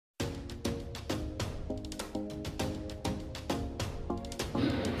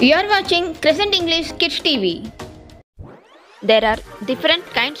You are watching Crescent English Kids TV. There are different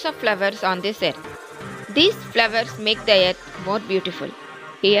kinds of flowers on this earth. These flowers make the earth more beautiful.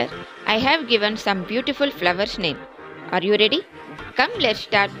 Here, I have given some beautiful flowers' name. Are you ready? Come, let's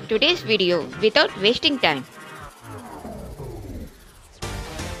start today's video without wasting time.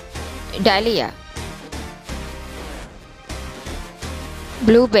 Dahlia,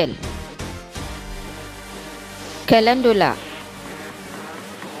 Bluebell, Calendula,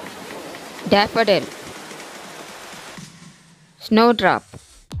 Daffodil, Snowdrop,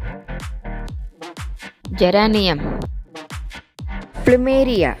 Geranium,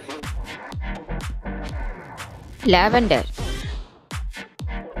 Plumeria, Lavender,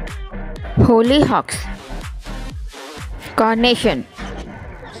 Hollyhocks, Carnation,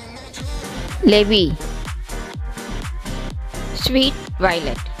 Levy, Sweet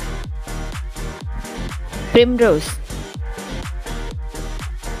Violet, Primrose,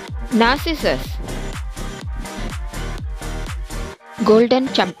 Narcissus, Golden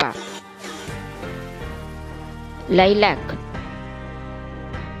Champa, Lilac,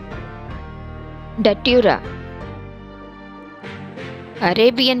 Datura,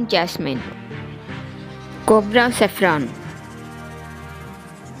 Arabian Jasmine, Cobra Saffron,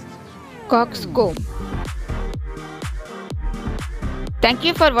 Coxcomb. Thank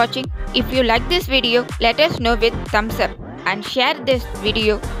you for watching. If you like this video, let us know with thumbs up and share this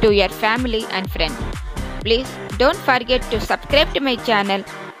video to your family and friends. Please don't forget to subscribe to my channel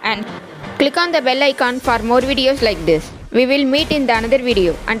and Click on the bell icon for more videos like this. We will meet in the another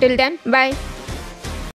video. Until then, bye.